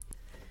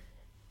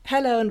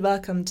Hello and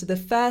welcome to the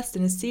first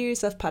in a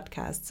series of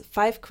podcasts,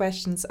 5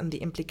 questions on the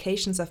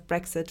implications of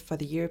Brexit for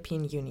the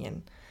European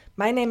Union.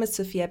 My name is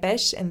Sophia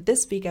Besch and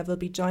this week I will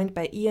be joined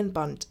by Ian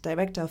Bond,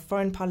 Director of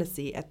Foreign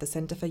Policy at the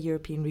Centre for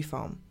European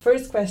Reform.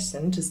 First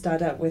question to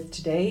start out with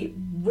today,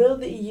 will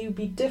the EU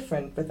be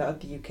different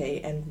without the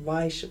UK and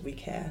why should we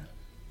care?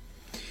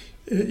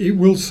 It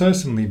will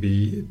certainly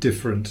be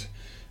different.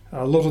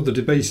 A lot of the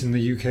debate in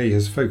the UK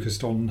has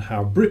focused on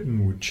how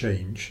Britain would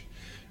change.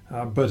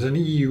 But an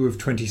EU of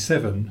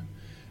 27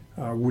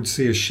 would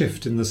see a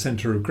shift in the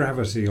centre of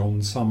gravity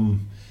on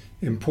some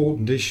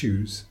important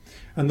issues.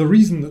 And the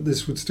reason that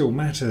this would still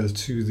matter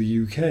to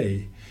the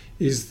UK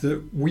is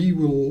that we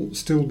will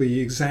still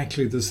be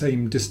exactly the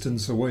same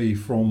distance away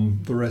from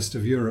the rest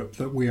of Europe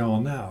that we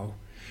are now.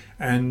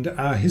 And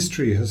our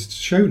history has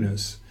shown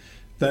us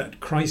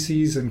that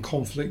crises and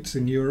conflicts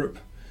in Europe,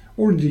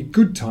 or indeed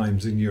good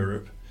times in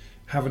Europe,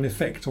 have an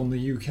effect on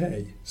the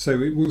UK.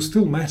 So it will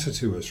still matter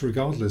to us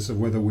regardless of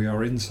whether we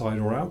are inside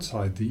or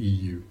outside the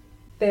EU.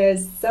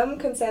 There's some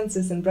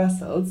consensus in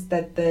Brussels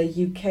that the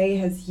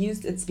UK has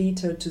used its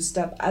veto to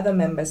stop other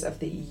members of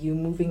the EU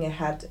moving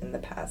ahead in the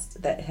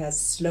past. That has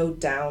slowed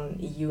down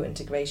EU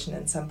integration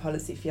in some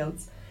policy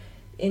fields.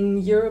 In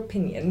your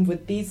opinion,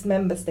 would these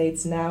member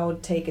states now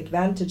take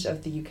advantage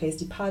of the UK's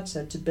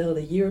departure to build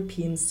a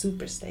European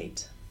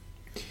superstate?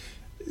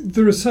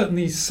 There are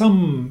certainly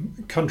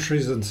some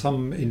countries and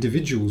some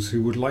individuals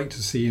who would like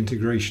to see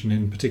integration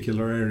in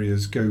particular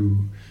areas go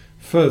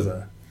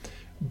further.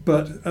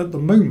 But at the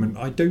moment,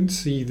 I don't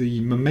see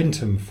the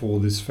momentum for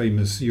this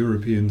famous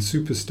European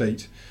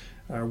superstate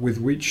with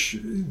which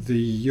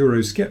the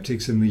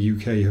Eurosceptics in the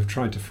UK have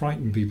tried to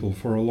frighten people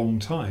for a long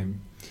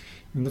time.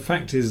 And the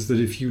fact is that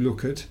if you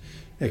look at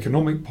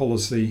economic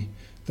policy,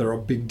 there are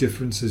big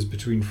differences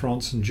between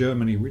France and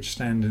Germany which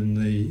stand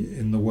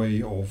in the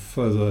way of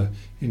further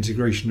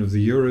integration of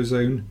the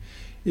Eurozone.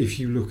 If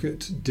you look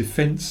at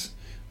defence,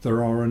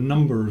 there are a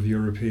number of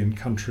European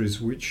countries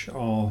which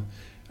are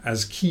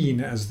as keen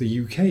as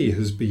the UK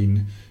has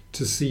been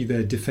to see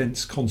their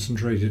defence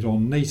concentrated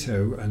on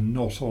NATO and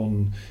not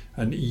on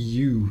an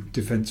EU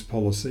defence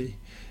policy.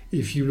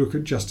 If you look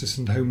at justice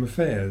and home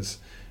affairs,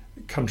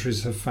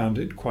 countries have found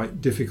it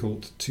quite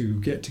difficult to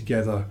get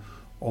together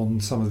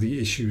on some of the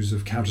issues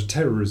of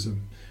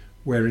counter-terrorism,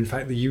 where in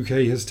fact the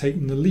UK has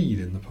taken the lead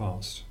in the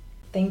past.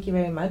 Thank you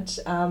very much.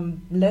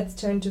 Let's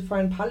turn to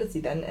foreign policy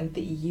then and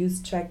the EU's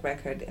track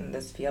record in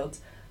this field.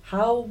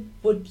 How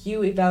would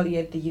you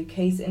evaluate the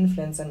UK's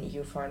influence on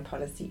EU foreign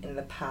policy in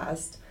the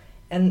past?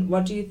 And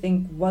what do you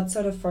think, what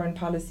sort of foreign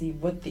policy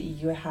would the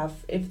EU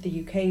have if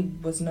the UK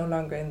was no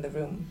longer in the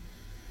room?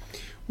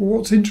 Well,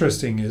 what's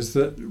interesting is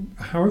that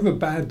however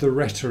bad the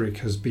rhetoric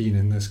has been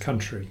in this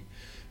country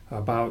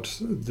about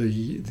the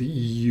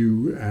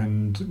EU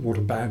and what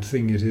a bad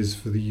thing it is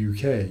for the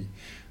UK,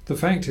 the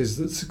fact is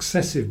that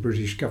successive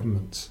British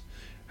governments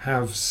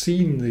have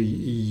seen the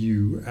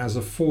EU as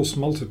a force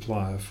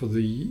multiplier for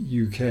the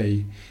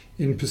UK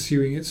in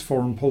pursuing its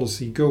foreign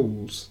policy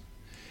goals.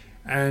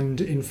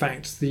 And in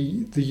fact,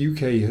 the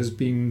UK has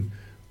been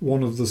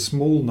one of the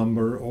small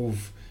number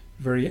of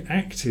very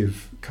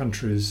active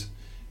countries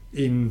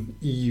in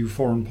EU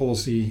foreign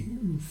policy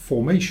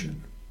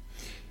formation.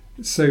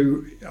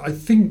 So I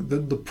think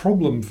that the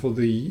problem for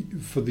the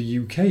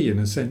UK, in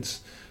a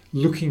sense,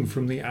 looking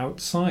from the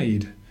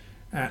outside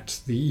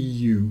at the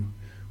EU,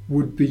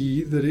 would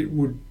be that it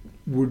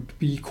would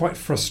be quite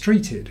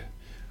frustrated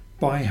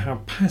by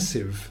how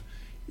passive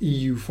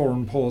EU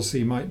foreign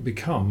policy might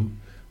become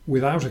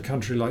without a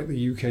country like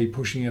the UK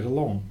pushing it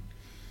along.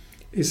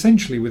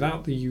 Essentially,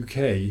 without the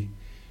UK,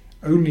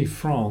 only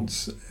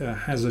France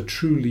has a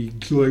truly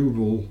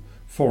global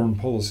foreign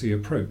policy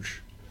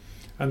approach.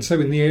 And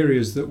so in the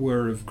areas that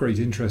were of great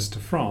interest to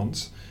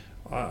France,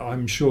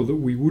 I'm sure that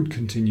we would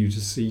continue to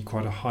see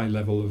quite a high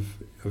level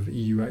of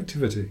EU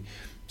activity.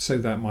 So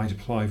that might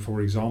apply, for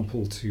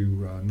example,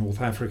 to North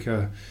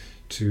Africa,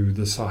 to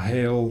the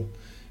Sahel,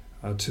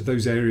 to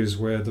those areas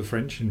where the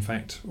French, in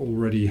fact,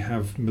 already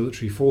have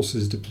military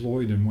forces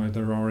deployed and where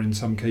there are, in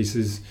some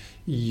cases,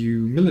 EU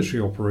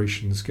military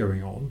operations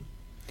going on.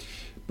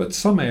 But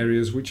some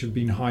areas which have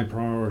been high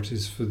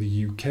priorities for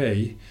the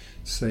UK,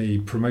 say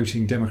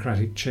promoting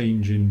democratic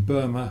change in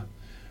Burma,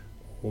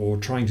 or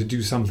trying to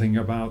do something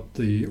about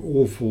the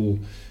awful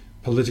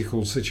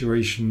political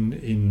situation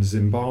in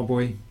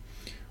Zimbabwe,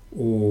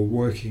 or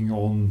working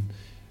on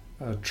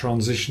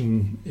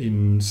transition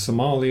in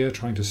Somalia,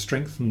 trying to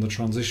strengthen the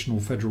transitional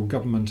federal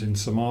government in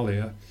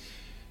Somalia,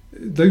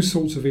 those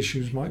sorts of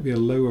issues might be a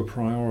lower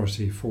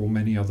priority for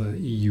many other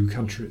EU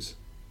countries.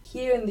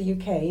 Here in the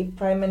UK,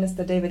 Prime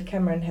Minister David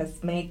Cameron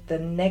has made the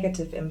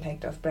negative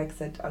impact of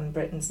Brexit on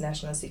Britain's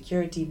national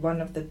security one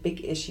of the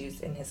big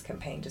issues in his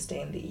campaign to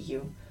stay in the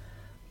EU.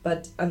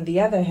 But on the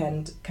other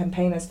hand,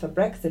 campaigners for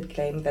Brexit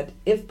claim that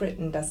if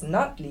Britain does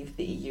not leave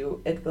the EU,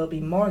 it will be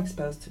more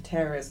exposed to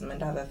terrorism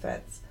and other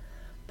threats.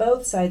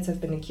 Both sides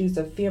have been accused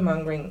of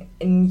fear-mongering.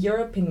 In your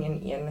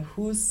opinion, Ian,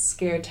 whose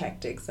scare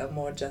tactics are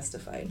more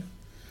justified?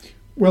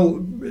 Well,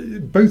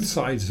 both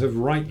sides have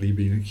rightly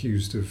been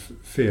accused of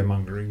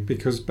fear-mongering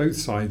because both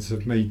sides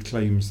have made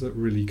claims that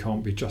really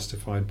can't be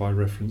justified by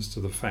reference to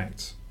the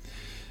facts.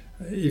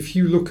 If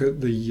you look at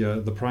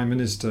the Prime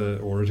Minister,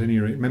 or at any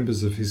rate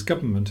members of his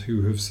government,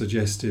 who have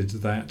suggested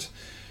that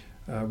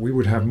we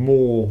would have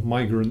more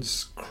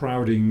migrants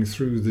crowding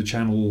through the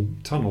Channel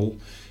Tunnel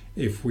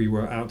if we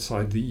were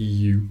outside the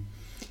EU,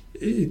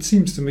 it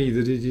seems to me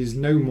that it is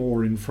no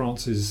more in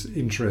France's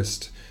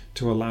interest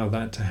to allow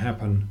that to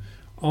happen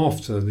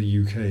after the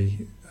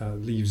UK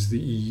leaves the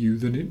EU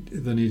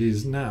than it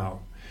is now.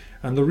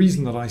 And the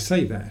reason that I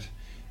say that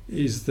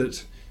is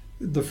that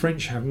the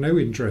French have no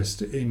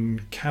interest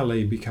in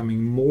Calais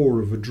becoming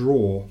more of a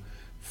draw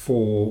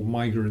for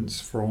migrants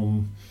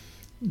from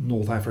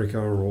North Africa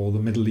or the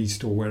Middle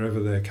East or wherever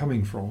they're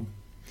coming from.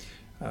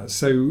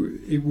 So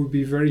it would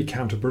be very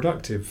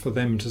counterproductive for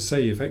them to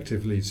say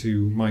effectively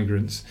to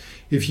migrants,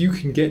 if you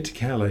can get to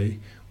Calais,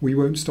 we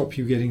won't stop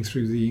you getting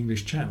through the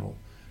English Channel,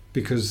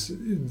 because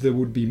there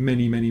would be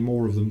many, many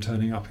more of them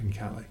turning up in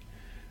Calais.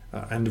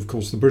 And of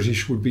course the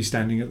British would be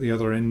standing at the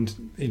other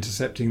end,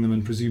 intercepting them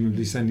and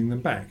presumably sending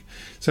them back.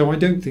 So I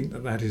don't think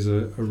that that is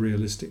a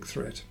realistic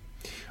threat.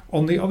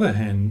 On the other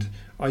hand,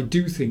 I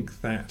do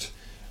think that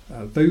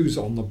those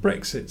on the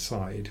Brexit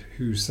side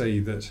who say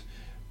that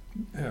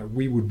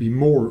we would be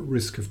more at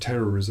risk of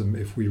terrorism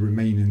if we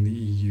remain in the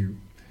EU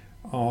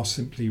are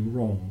simply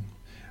wrong.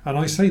 And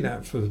I say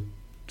that for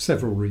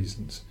several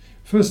reasons.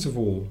 First of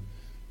all,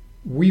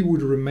 we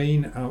would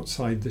remain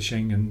outside the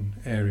Schengen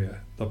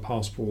area, the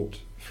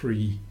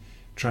passport-free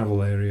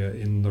travel area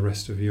in the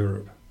rest of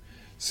Europe.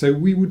 So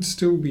we would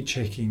still be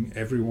checking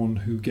everyone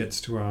who gets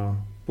to our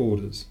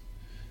borders.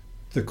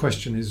 The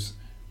question is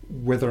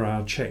whether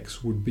our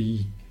checks would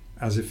be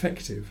as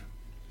effective.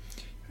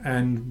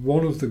 And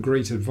one of the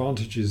great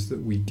advantages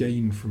that we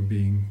gain from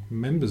being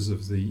members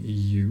of the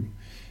EU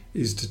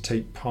is to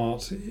take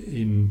part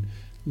in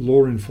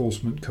law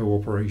enforcement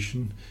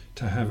cooperation,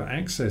 to have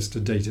access to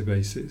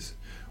databases.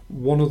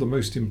 One of the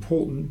most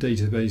important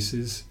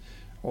databases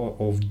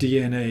of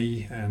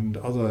DNA and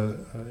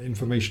other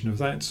information of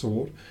that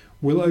sort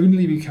will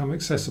only become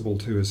accessible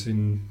to us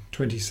in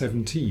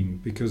 2017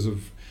 because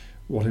of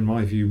what in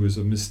my view was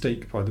a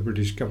mistake by the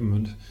British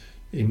government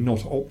in not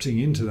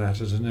opting into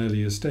that at an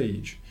earlier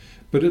stage.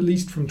 But at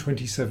least from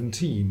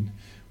 2017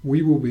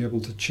 we will be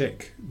able to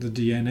check the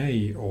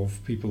DNA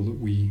of people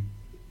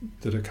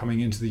that are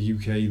coming into the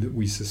UK that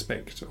we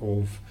suspect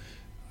of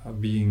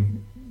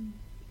being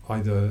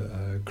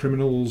either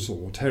criminals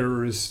or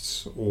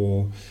terrorists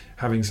or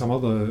having some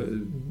other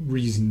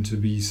reason to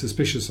be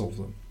suspicious of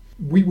them.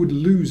 We would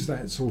lose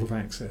that sort of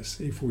access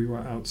if we were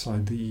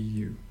outside the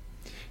EU.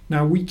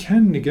 Now we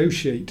can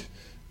negotiate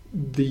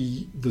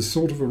the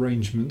sort of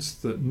arrangements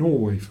that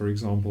Norway, for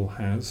example,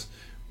 has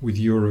with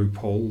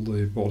Europol,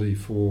 the body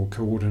for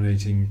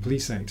coordinating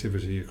police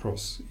activity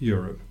across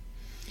Europe.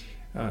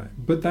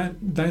 But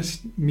that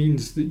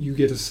means that you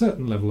get a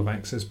certain level of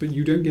access, but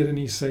you don't get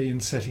any say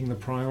in setting the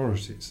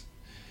priorities.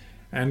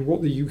 And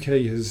what the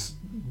UK has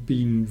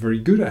been very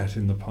good at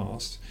in the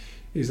past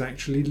is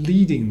actually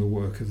leading the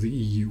work of the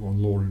EU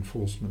on law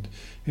enforcement.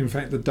 In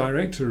fact, the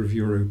director of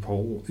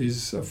Europol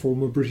is a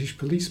former British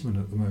policeman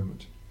at the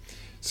moment.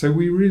 So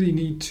we really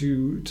need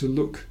to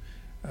look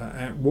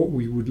at what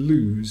we would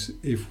lose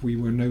if we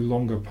were no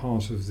longer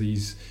part of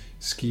these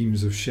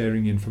schemes of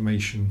sharing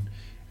information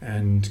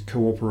and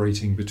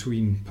cooperating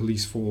between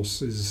police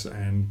forces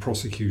and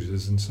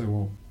prosecutors and so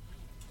on.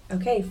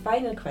 Okay,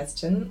 final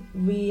question.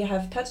 We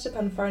have touched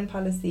upon foreign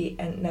policy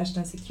and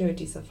national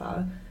security so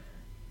far.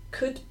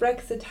 Could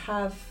Brexit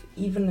have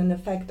even an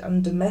effect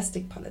on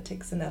domestic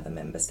politics in other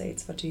member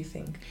states? What do you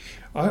think?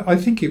 I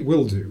think it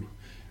will do.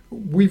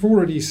 We've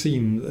already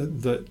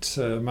seen that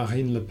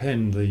Marine Le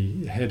Pen,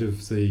 the head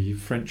of the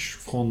French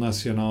Front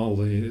National,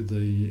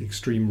 the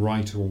extreme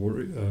right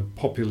or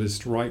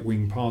populist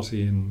right-wing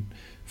party in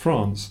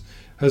France,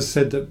 has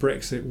said that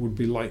Brexit would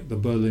be like the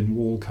Berlin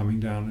Wall coming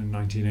down in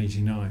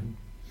 1989.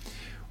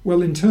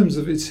 Well, in terms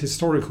of its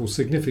historical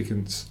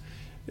significance,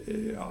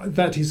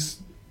 that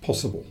is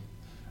possible.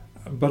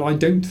 But I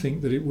don't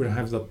think that it would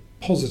have the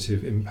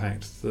positive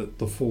impact that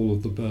the fall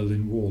of the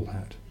Berlin Wall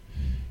had.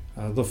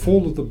 The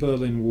fall of the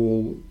Berlin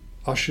Wall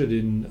ushered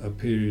in a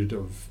period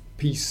of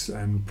peace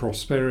and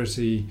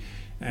prosperity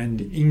and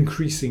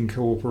increasing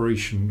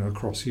cooperation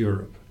across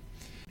Europe.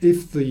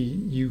 If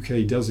the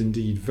UK does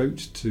indeed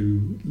vote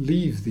to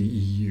leave the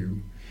EU,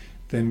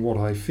 then what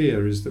I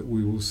fear is that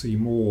we will see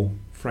more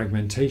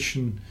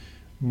fragmentation,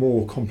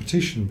 more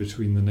competition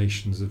between the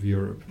nations of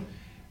Europe,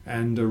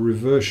 and a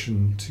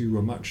reversion to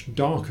a much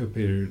darker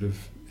period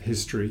of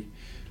history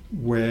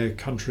where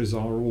countries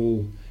are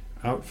all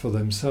out for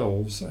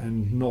themselves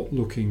and not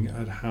looking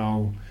at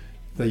how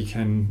they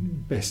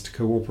can best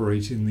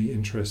cooperate in the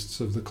interests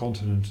of the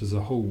continent as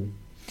a whole.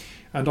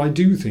 And I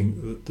do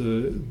think that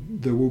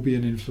there will be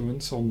an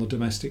influence on the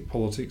domestic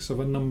politics of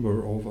a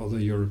number of other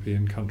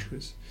European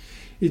countries.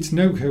 It's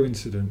no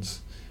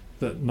coincidence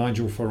that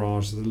Nigel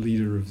Farage, the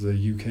leader of the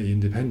UK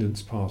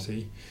Independence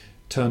Party,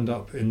 turned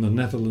up in the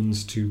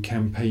Netherlands to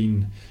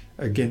campaign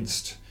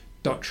against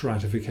Dutch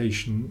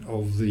ratification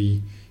of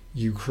the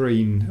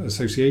Ukraine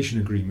Association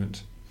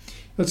Agreement.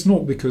 That's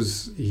not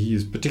because he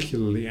is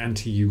particularly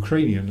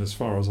anti-Ukrainian, as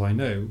far as I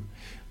know,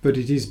 but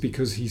it is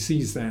because he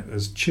sees that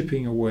as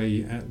chipping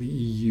away at the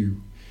EU,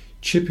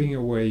 chipping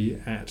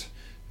away at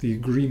the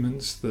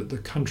agreements that the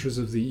countries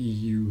of the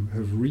EU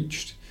have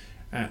reached,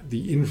 at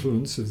the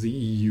influence of the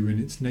EU in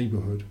its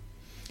neighbourhood.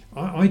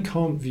 I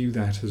can't view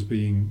that as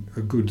being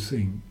a good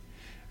thing,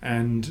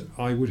 and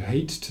I would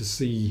hate to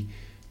see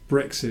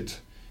Brexit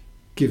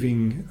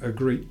giving a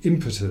great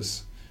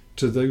impetus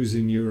to those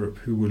in Europe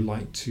who would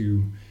like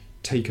to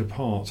take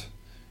apart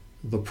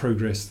the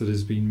progress that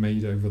has been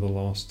made over the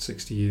last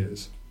 60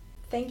 years.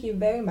 Thank you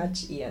very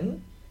much,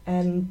 Ian.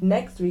 And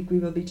next week we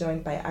will be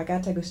joined by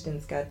Agata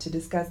Gustinska to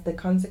discuss the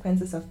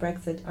consequences of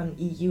Brexit on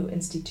EU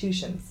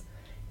institutions.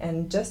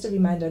 And just to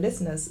remind our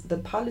listeners, the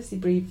policy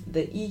brief,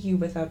 The EU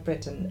Without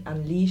Britain,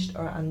 Unleashed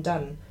or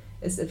Undone,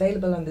 is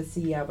available on the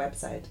CER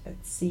website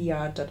at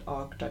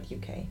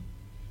cer.org.uk.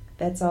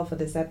 That's all for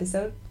this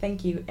episode.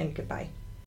 Thank you and goodbye.